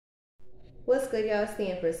What's good, y'all? It's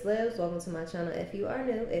TheeEmpressLives. Welcome to my channel. If you are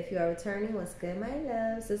new, if you are returning, what's good, my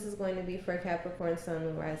loves? This is going to be for Capricorn, Sun,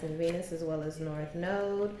 Moon, Rising, Venus, as well as North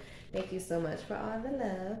Node. Thank you so much for all the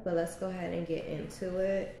love, but let's go ahead and get into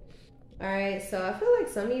it. All right, so I feel like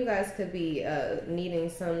some of you guys could be needing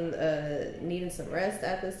some rest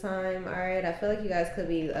at this time. All right, I feel like you guys could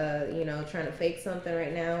be trying to fake something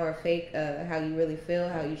right now, or fake how you really feel,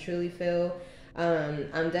 how you truly feel.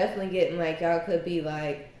 I'm definitely getting like y'all could be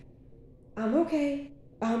like, I'm okay.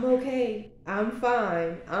 I'm okay. I'm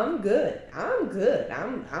fine. I'm good. I'm good.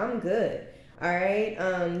 I'm good. All right.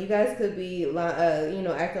 You guys could be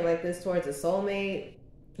acting like this towards a soulmate,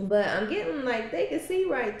 but I'm getting like they can see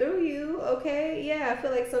right through you. Okay. Yeah, I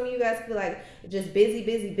feel like some of you guys could be like just busy,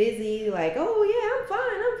 busy, busy. Like, oh yeah, I'm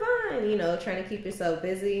fine. I'm fine. Trying to keep yourself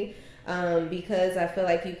busy. Because I feel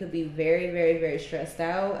like you could be very, very, very stressed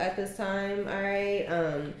out at this time. All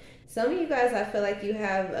right. Some of you guys, I feel like you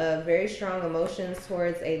have very strong emotions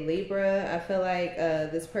towards a Libra. I feel like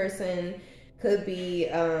this person could be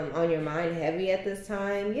on your mind heavy at this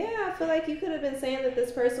time. Yeah, I feel like you could have been saying that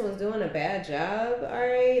this person was doing a bad job. All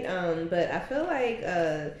right. But I feel like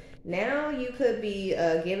now you could be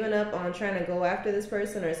giving up on trying to go after this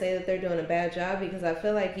person or say that they're doing a bad job, because I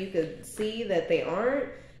feel like you could see that they aren't.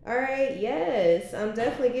 All right, yes, I'm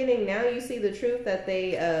definitely getting, now you see the truth that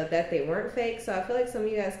they weren't fake. So I feel like some of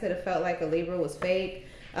you guys could have felt like a Libra was fake.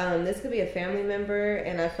 This could be a family member,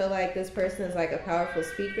 and I feel like this person is like a powerful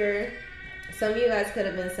speaker. Some of you guys could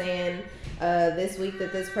have been saying this week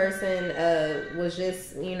that this person was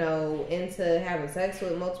just, into having sex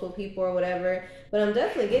with multiple people or whatever. But I'm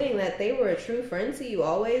definitely getting that they were a true friend to you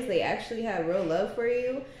always. They actually have real love for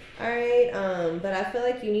you. All right. But I feel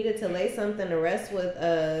like you needed to lay something to rest with,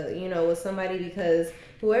 with somebody, because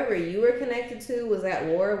whoever you were connected to was at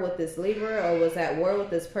war with this Libra or was at war with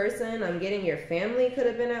this person. I'm getting your family could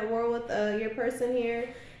have been at war with your person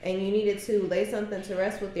here, and you needed to lay something to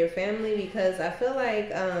rest with your family, because I feel like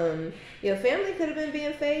your family could have been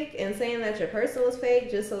being fake and saying that your person was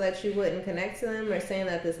fake just so that you wouldn't connect to them, or saying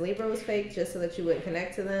that this Libra was fake just so that you wouldn't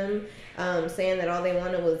connect to them, saying that all they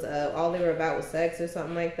wanted was all they were about was sex or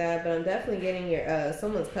something like that. But I'm definitely getting your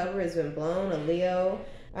someone's cover has been blown, a Leo.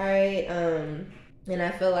 All right. And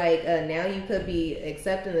I feel like now you could be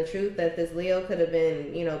accepting the truth that this Leo could have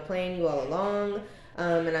been, playing you all along.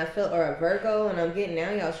 And I feel, or a Virgo, and I'm getting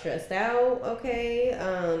now y'all stressed out, okay?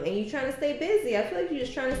 And you trying to stay busy. I feel like you're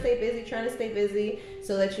just trying to stay busy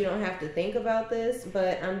so that you don't have to think about this.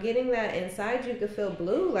 But I'm getting that inside you could feel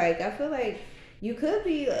blue. Like, I feel like you could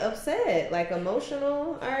be upset, like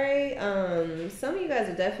emotional, all right? Some of you guys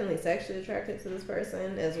are definitely sexually attracted to this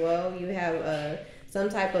person as well. You have some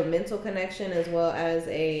type of mental connection as well as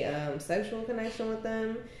a sexual connection with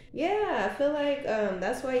them. Yeah, I feel like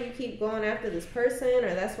that's why you keep going after this person,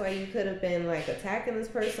 or that's why you could have been like attacking this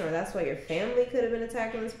person, or that's why your family could have been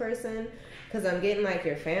attacking this person. Because I'm getting like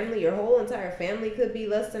your family, your whole entire family could be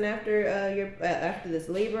lusting after after this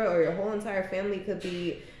Libra, or your whole entire family could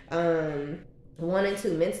be wanting to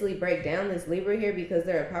mentally break down this Libra here because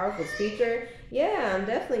they're a powerful speaker. Yeah, I'm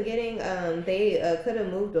definitely getting they could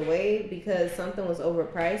have moved away because something was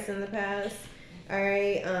overpriced in the past. All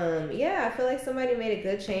right. Yeah, I feel like somebody made a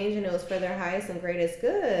good change and it was for their highest and greatest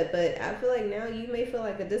good. But I feel like now you may feel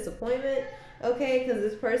like a disappointment, okay, because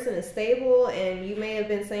this person is stable, and you may have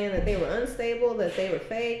been saying that they were unstable, that they were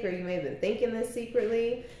fake, or you may have been thinking this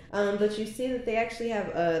secretly. But you see that they actually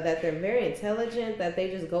have, that they're very intelligent, that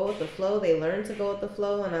they just go with the flow. They learn to go with the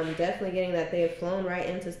flow, and I'm definitely getting that they have flown right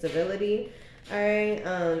into stability. All right,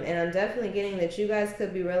 and I'm definitely getting that you guys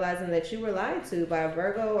could be realizing that you were lied to by a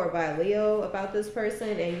Virgo or by a Leo about this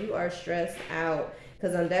person, and you are stressed out,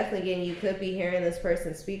 because I'm definitely getting you could be hearing this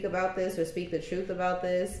person speak about this or speak the truth about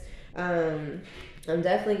this. I'm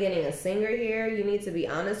definitely getting a singer here. You need to be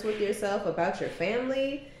honest with yourself about your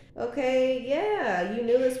family. Okay, yeah, you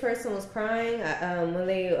knew this person was crying when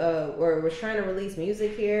they were trying to release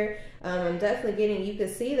music here. I'm definitely getting, you can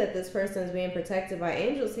see that this person is being protected by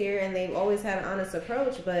angels here, and they've always had an honest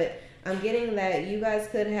approach. But I'm getting that you guys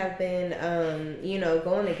could have been,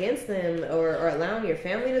 going against them, or allowing your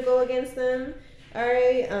family to go against them. All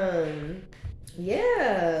right.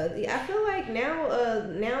 Yeah, I feel like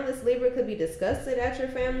now this Libra could be disgusted at your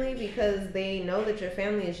family, because they know that your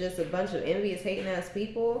family is just a bunch of envious, hating ass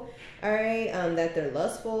people. All right, that they're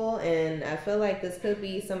lustful, and I feel like this could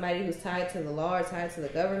be somebody who's tied to the law or tied to the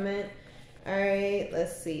government. All right,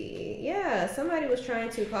 let's see. Yeah, somebody was trying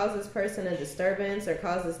to cause this person a disturbance or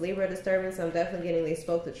cause this Libra disturbance. I'm definitely getting they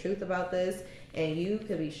spoke the truth about this, and you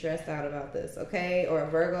could be stressed out about this, okay? Or a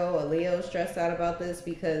Virgo, a Leo stressed out about this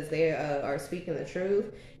because they are speaking the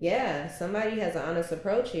truth. Yeah, somebody has an honest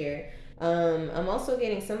approach here. I'm also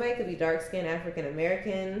getting somebody could be dark-skinned African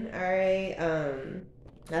American. All right.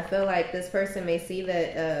 I feel like this person may see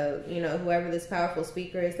that, you know, whoever this powerful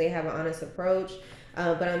speaker is, they have an honest approach.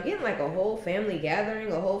 But I'm getting like a whole family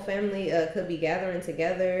gathering. A whole family could be gathering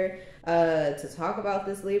together to talk about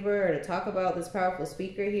this Libra, or to talk about this powerful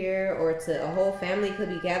speaker here, or to a whole family could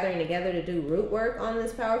be gathering together to do root work on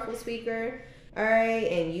this powerful speaker. All right,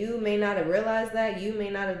 and you may not have realized that. You may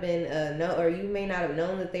not have been you may not have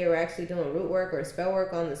known that they were actually doing root work or spell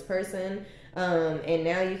work on this person. And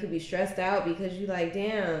now you could be stressed out because you like,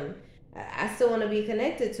 damn, I still want to be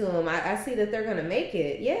connected to them. I see that they're gonna make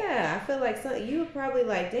it. Yeah, I feel like you probably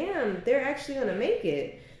like, damn, they're actually gonna make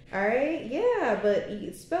it. All right, yeah, but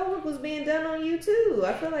spell work was being done on you too.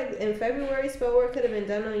 I feel like in February, spell work could have been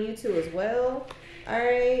done on you too as well. All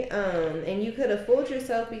right, and you could have fooled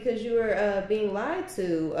yourself because you were being lied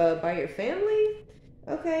to by your family.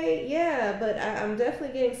 Okay, yeah, but I'm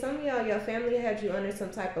definitely getting some of your family had you under some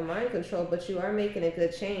type of mind control, but you are making a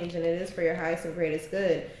good change, and it is for your highest and greatest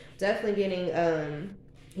good. Definitely getting,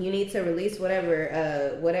 you need to release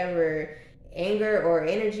whatever anger or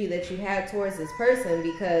energy that you had towards this person,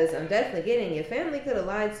 because I'm definitely getting your family could have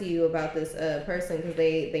lied to you about this person because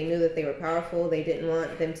they knew that they were powerful. They didn't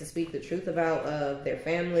want them to speak the truth about their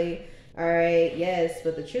family. All right, yes,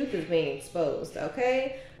 but the truth is being exposed,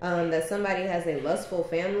 okay? That somebody has a lustful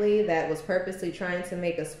family that was purposely trying to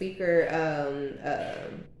make a speaker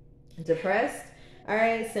depressed. All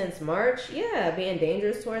right, since March, yeah, being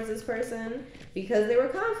dangerous towards this person because they were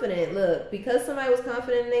confident. Look, because somebody was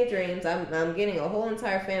confident in their dreams, I'm getting a whole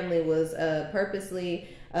entire family was purposely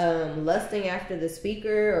lusting after the speaker,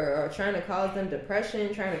 or trying to cause them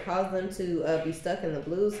depression, trying to cause them to be stuck in the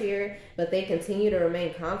blues here, but they continue to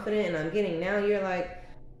remain confident. And I'm getting now you're like,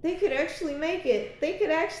 they could actually make it. They could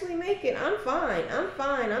actually make it. I'm fine.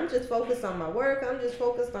 I'm just focused on my work. I'm just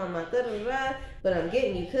focused on my da-da-da. But I'm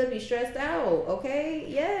getting, you could be stressed out, okay?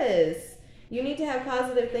 Yes. You need to have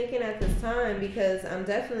positive thinking at this time, because I'm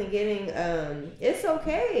definitely getting, it's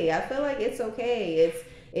okay. I feel like it's okay.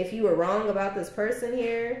 If you were wrong about this person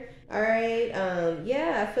here, all right,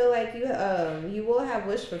 yeah, I feel like you will have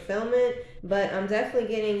wish fulfillment, but I'm definitely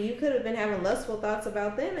getting, you could have been having lustful thoughts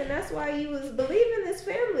about them, and that's why you was believing this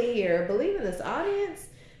family here, believing this audience.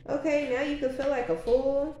 Okay, now you could feel like a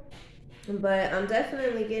fool. But I'm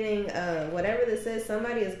definitely getting whatever this is,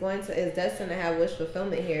 somebody is destined to have wish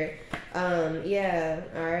fulfillment here. Yeah,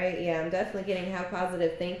 all right, yeah, I'm definitely getting have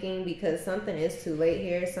positive thinking, because something is too late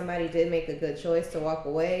here. Somebody did make a good choice to walk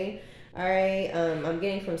away. All right, I'm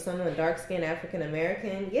getting from someone dark-skinned African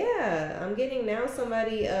American. Yeah, I'm getting now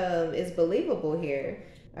somebody is believable here.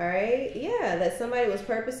 All right, yeah, that somebody was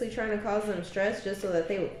purposely trying to cause them stress just so that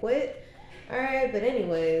they would quit. All right, but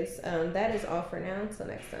anyways, that is all for now. Until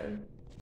next time.